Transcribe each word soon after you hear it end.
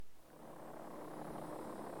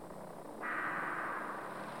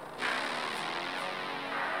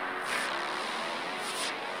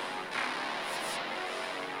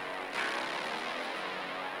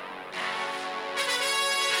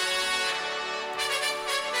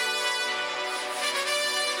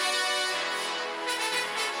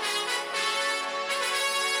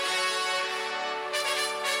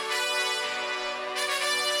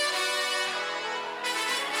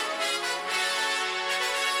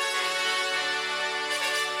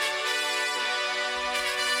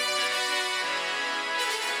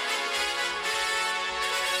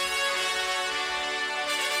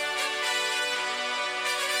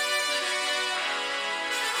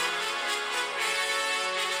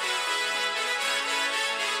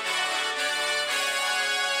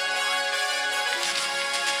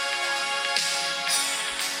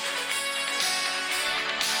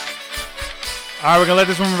All right, we're going to let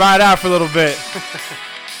this one ride out for a little bit.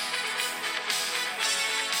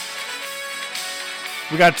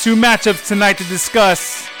 We got 2 matchups tonight to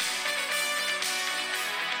discuss.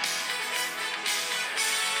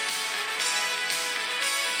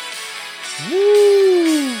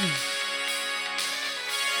 Woo!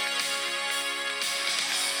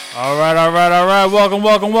 All right.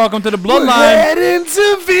 Welcome to the Bloodline. We're heading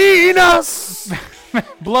to Venus.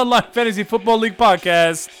 Bloodline Fantasy Football League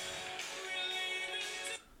podcast.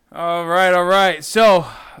 All right. So,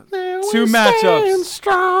 2 matchups.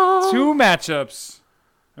 2 matchups.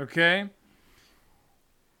 Okay.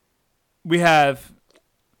 We have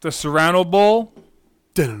the Serrano Bowl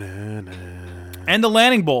and the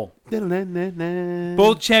Lanning Bowl.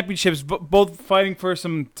 Both championships, both fighting for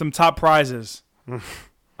some top prizes.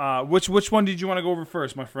 Which one did you want to go over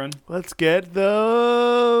first, my friend? Let's get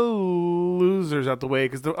the losers out the way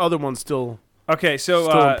because the other one's still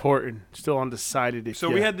important, still undecided.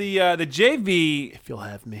 We had the JV, if you'll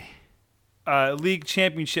have me, league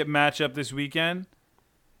championship matchup this weekend.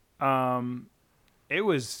 It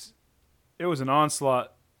was an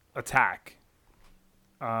onslaught attack.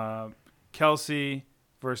 Kelsey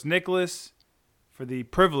versus Nicholas for the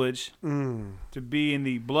privilege to be in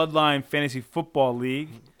the Bloodline Fantasy Football League.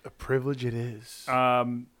 A privilege it is.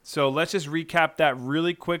 So let's just recap that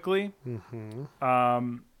really quickly.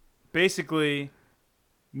 Basically,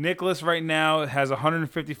 Nicholas right now has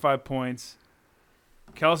 155 points.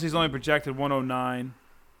 Kelsey's only projected 109.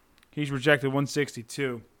 He's projected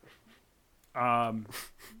 162.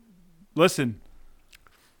 Listen,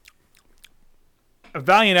 a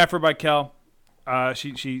valiant effort by Kel.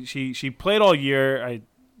 She played all year. I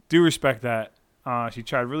do respect that. She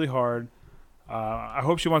tried really hard. I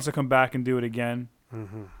hope she wants to come back and do it again.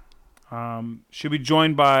 She'll be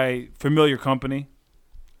joined by familiar company,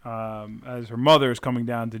 as her mother is coming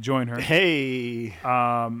down to join her. Hey.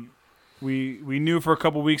 We knew for a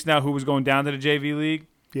couple weeks now who was going down to the JV League.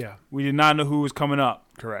 Yeah. We did not know who was coming up.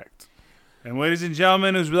 Correct. And ladies and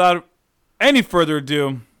gentlemen, it was without any further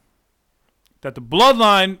ado that the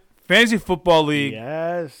Bloodline Fantasy Football League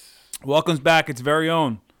welcomes back its very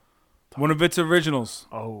own, one of its originals.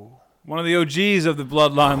 One of the OGs of the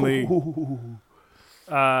Bloodline League,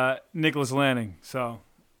 Nicholas Lanning. So,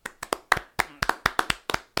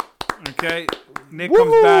 okay, Nick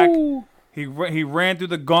comes back. He ran through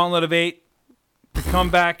the gauntlet of 8 to come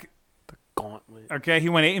back. The gauntlet. Okay, he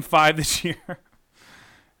went 8-5 this year,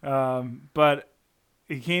 but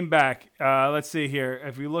he came back. Let's see here.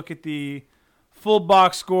 If we look at the full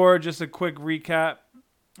box score, just a quick recap.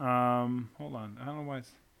 Hold on, I don't know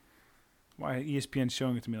why ESPN's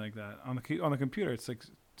showing it to me like that on the computer. It's like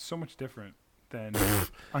so much different than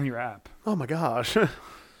on your app. Oh my gosh.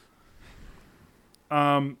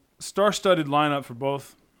 Star-studded lineup for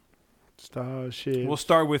both. Shit. We'll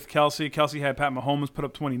start with Kelsey. Kelsey had Pat Mahomes put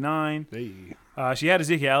up 29. Hey. She had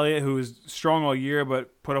Ezekiel Elliott, who was strong all year, but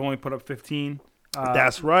only put up 15.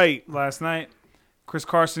 That's right. Last night, Chris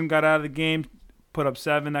Carson got out of the game, put up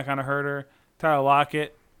 7. That kind of hurt her. Tyler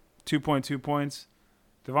Lockett, 2.2 points.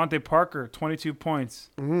 Devontae Parker, 22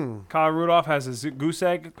 points. Kyle Rudolph has a goose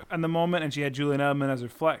egg at the moment, and she had Julian Edelman as her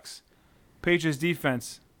flex. Patriots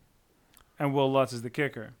defense, and Will Lutz is the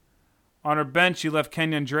kicker. On her bench, she left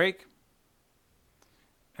Kenyon Drake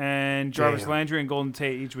and Jarvis Landry and Golden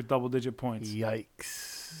Tate, each with double-digit points.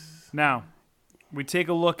 Yikes. Now, we take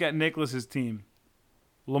a look at Nicholas's team.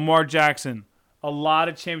 Lamar Jackson. A lot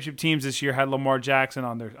of championship teams this year had Lamar Jackson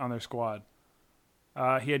on their squad.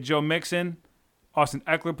 He had Joe Mixon. Austin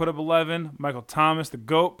Eckler put up 11. Michael Thomas, the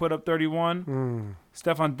GOAT, put up 31.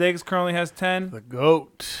 Stephon Diggs currently has 10. The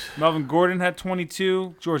GOAT. Melvin Gordon had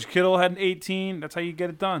 22. George Kittle had 18. That's how you get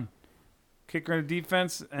it done. Kicker in the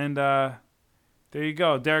defense. And there you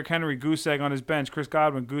go. Derrick Henry, goose egg on his bench. Chris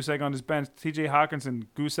Godwin, goose egg on his bench. TJ Hawkinson,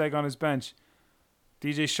 goose egg on his bench.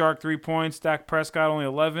 DJ Shark, 3 points. Dak Prescott, only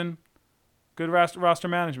 11. Good roster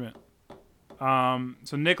management.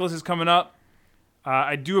 So Nicholas is coming up.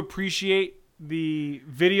 I do appreciate the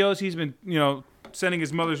videos he's been, sending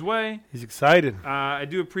his mother's way. He's excited. I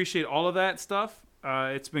do appreciate all of that stuff.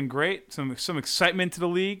 It's been great. Some excitement to the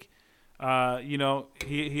league.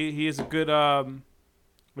 He is a good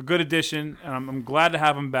addition, and I'm glad to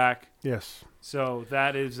have him back. Yes. So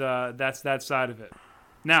that is that's that side of it.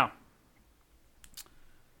 Now,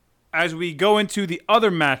 as we go into the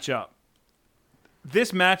other matchup,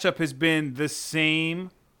 this matchup has been the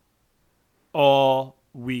same all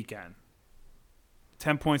weekend.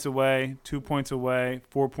 10 points away, 2 points away,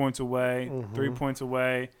 4 points away, 3 points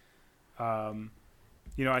away.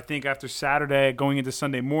 I think after Saturday, going into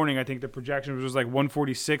Sunday morning, I think the projection was like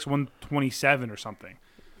 146, 127 or something.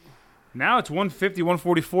 Now it's 150,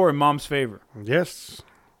 144 in Mom's favor. Yes.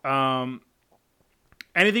 Anything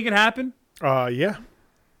can happen. Yeah.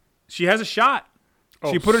 She has a shot.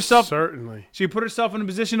 Oh, She put herself in a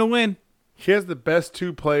position to win. She has the best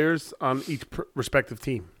two players on each respective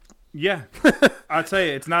team. Yeah. I'll tell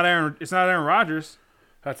you, it's not Aaron Rodgers.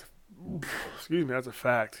 Excuse me, that's a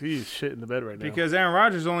fact. He's shit in the bed right now. Because Aaron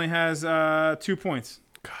Rodgers only has 2 points.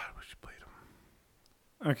 God, we should play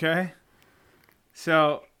him. Okay.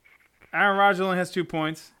 So Aaron Rodgers only has 2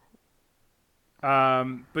 points.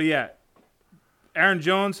 But yeah, Aaron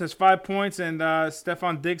Jones has 5 points and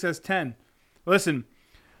Stephon Diggs has 10. Listen,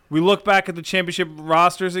 we look back at the championship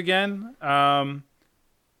rosters again.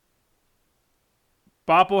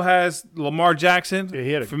 Bopple has Lamar Jackson,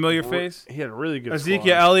 he had a familiar face. He had a really good Ezekiel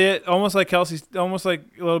squad. Elliott, almost like Kelsey, almost like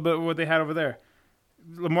a little bit of what they had over there.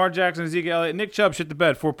 Lamar Jackson, Ezekiel Elliott. Nick Chubb shit the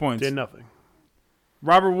bed, 4 points. Did nothing.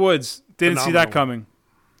 Robert Woods, didn't see that Phenomenal. coming.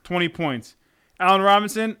 20 points. Allen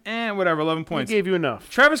Robinson, whatever, 11 points. He gave you enough.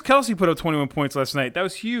 Travis Kelce put up 21 points last night. That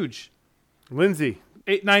was huge. Lindsey.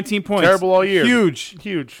 19 points. Terrible all year. Huge.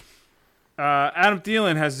 Adam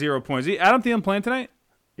Thielen has 0 points. Adam Thielen playing tonight?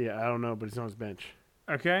 Yeah, I don't know, but he's on his bench.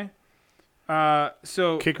 Okay.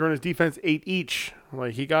 So Kicker and his defense 8 each.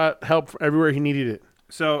 Like, he got help everywhere he needed it.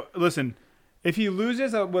 So listen, if he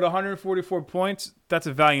loses with 144 points, that's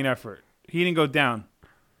a valiant effort. He didn't go down.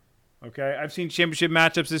 Okay, I've seen championship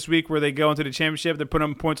matchups this week where they go into the championship, they put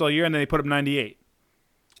up points all year, and then they put up 98.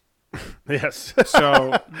 Yes. So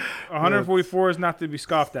 144 is not to be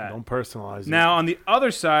scoffed at. Don't personalize it. Now, on the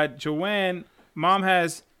other side, Joanne, Mom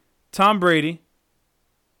has Tom Brady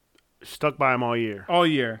Stuck by him all year.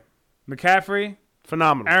 McCaffrey,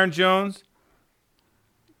 Phenomenal. Aaron Jones,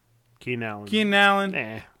 Keenan Allen,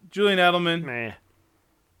 Nah. Julian Edelman, Nah.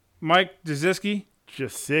 Mike Gesicki.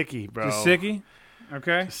 Gesicki, bro.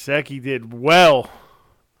 Okay. Gesicki did well.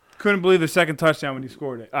 Couldn't believe the second touchdown when he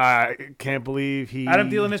scored it. I can't believe he... Adam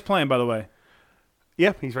Thielen is playing, by the way.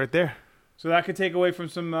 Yeah, he's right there. So that could take away from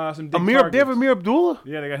some big They targets. have Amir Abdullah?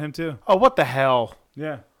 Yeah, they got him too. Oh, what the hell?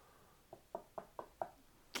 Yeah.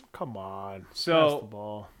 Come on. So Pass the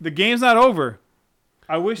ball. the game's not over.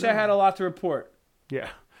 I wish I had a lot to report. Yeah.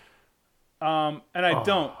 And I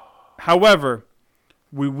don't. However,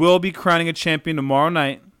 we will be crowning a champion tomorrow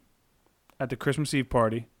night at the Christmas Eve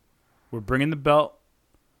party. We're bringing the belt.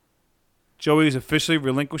 Joey is officially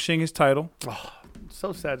relinquishing his title. Oh,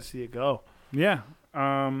 so sad to see it go. Yeah.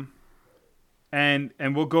 And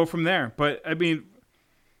we'll go from there. But, I mean,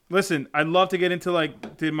 listen, I'd love to get into,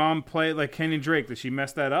 like, did Mom play like Kenyon Drake? Did she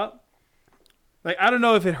mess that up? Like, I don't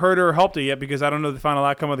know if it hurt her or helped her yet because I don't know the final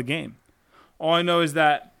outcome of the game. All I know is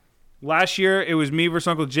that last year it was me versus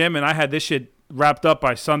Uncle Jim, and I had this shit wrapped up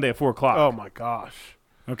by Sunday at 4 o'clock. Oh, my gosh.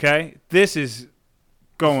 Okay? This is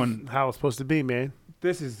going. How it's supposed to be, man.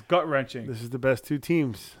 This is gut-wrenching. This is the best two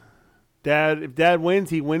teams. If Dad wins,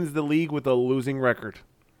 he wins the league with a losing record.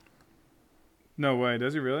 No way.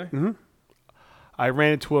 Does he really? Mm-hmm. I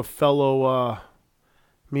ran into a fellow,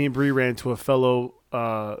 me and Bree ran into a fellow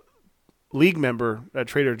league member at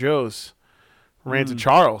Trader Joe's. Ran to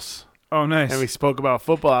Charles. Oh, nice. And we spoke about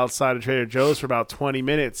football outside of Trader Joe's for about 20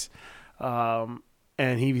 minutes. And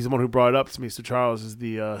he's the one who brought it up to me. So Charles is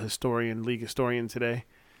the league historian today.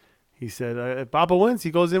 He said, if Papa wins, he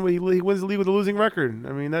goes in, he wins the league with a losing record.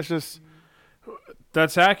 I mean, that's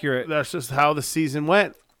accurate. That's just how the season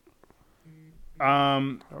went.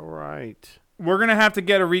 All right. We're gonna have to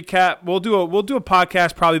get a recap. We'll do a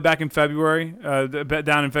podcast probably back in February,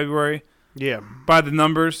 down in February. Yeah. By the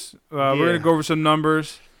numbers, we're gonna go over some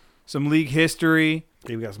numbers, some league history.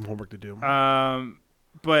 Yeah, we got some homework to do.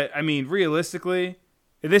 But I mean, realistically,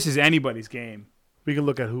 this is anybody's game. We can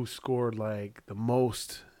look at who scored like the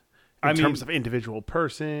most in terms of individual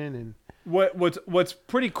person and. What's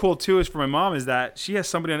pretty cool too is for my mom is that she has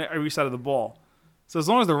somebody on every side of the ball. So as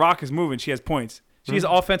long as the rock is moving, she has points. She has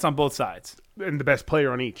offense on both sides. And the best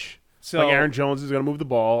player on each. So like Aaron Jones is going to move the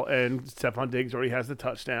ball, and Stephon Diggs already has the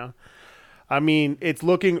touchdown. I mean, it's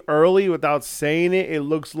looking early without saying it. It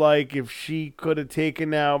looks like if she could have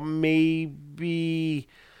taken out maybe,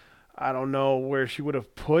 I don't know where she would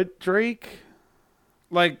have put Drake.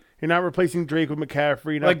 Like, you're not replacing Drake with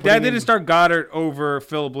McCaffrey. Like, Dad didn't start Goddard over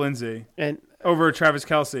Phillip Lindsay. And over Travis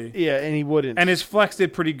Kelce. Yeah, and he wouldn't. And his flex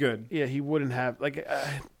did pretty good. Yeah, he wouldn't have. Like,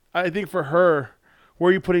 I think for her, where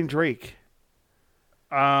are you putting Drake?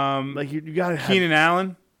 Like, you got to have Keenan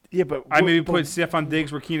Allen. Yeah, but I maybe put Stephon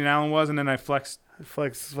Diggs where Keenan Allen was, and then I flexed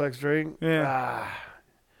Drake. Yeah.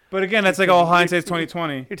 But again, that's like all hindsight's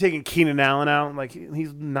 2020. You're taking Keenan Allen out. Like,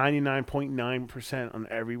 he's 99.9% on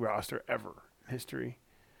every roster ever in history.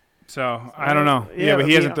 So I don't know. Yeah, but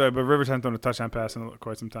he hasn't. But Rivers hasn't thrown a touchdown pass in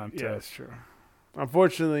quite some time too. Yeah, that's true.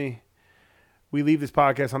 Unfortunately, we leave this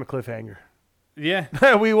podcast on a cliffhanger.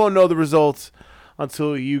 Yeah, we won't know the results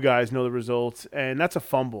until you guys know the results, and that's a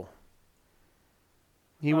fumble.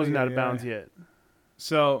 He wasn't out of bounds yet.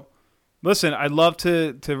 So, listen, I'd love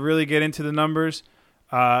to really get into the numbers.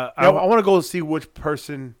 I want to go see which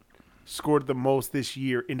person scored the most this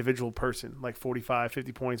year, individual person, like 45,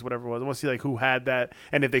 50 points, whatever it was. I want to see like who had that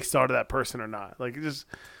and if they started that person or not. Like just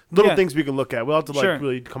little things we can look at. We'll have to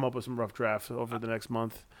really come up with some rough drafts over the next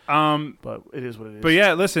month. But it is what it is. But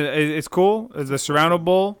yeah, listen, it's cool. It's the Serrano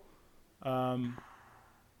Bowl.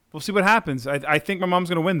 We'll see what happens. I think my mom's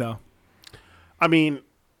gonna win though. I mean,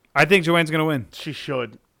 I think Joanne's gonna win. She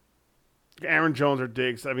should. Aaron Jones or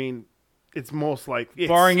Diggs. I mean, it's most likely.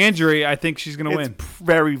 Barring injury, I think she's going to win.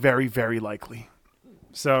 Very, very, very likely.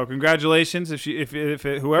 So, congratulations if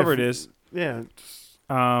whoever it is. Yeah.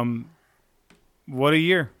 What a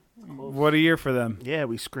year. What a year for them. Yeah,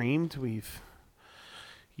 we screamed, we've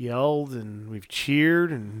yelled, and we've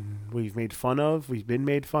cheered, and we've made fun of. We've been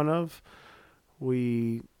made fun of.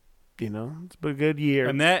 It's been a good year.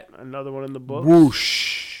 Annette. Another one in the books.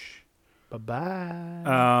 Whoosh.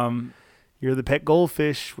 Bye-bye. You're the pet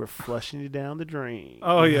goldfish. We're flushing you down the drain.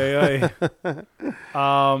 Oh, yeah.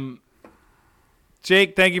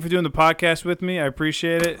 Jake, thank you for doing the podcast with me. I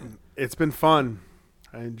appreciate it. It's been fun.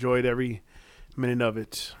 I enjoyed every minute of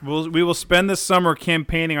it. We will spend this summer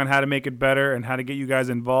campaigning on how to make it better and how to get you guys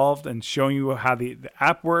involved and showing you how the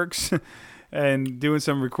app works and doing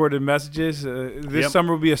some recorded messages. This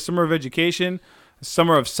summer will be a summer of education, a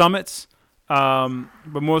summer of summits, but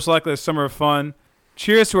most likely a summer of fun.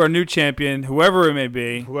 Cheers to our new champion, whoever it may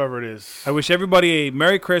be. Whoever it is. I wish everybody a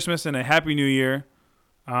Merry Christmas and a Happy New Year.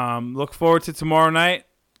 Look forward to tomorrow night.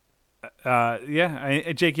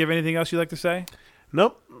 Jake, you have anything else you'd like to say?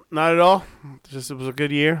 Nope, not at all. It was a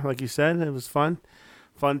good year, like you said. It was fun.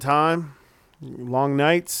 Fun time. Long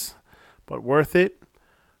nights, but worth it.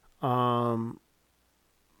 That's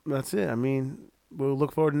it. I mean, we'll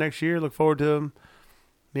look forward to next year. Look forward to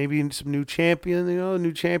maybe some new champion, We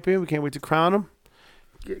can't wait to crown him.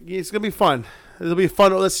 It's going to be fun. It'll be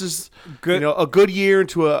fun. Let's just, a good year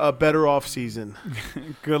into a better off season.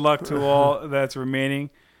 Good luck to all that's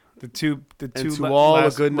remaining. The two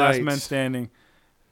last men standing.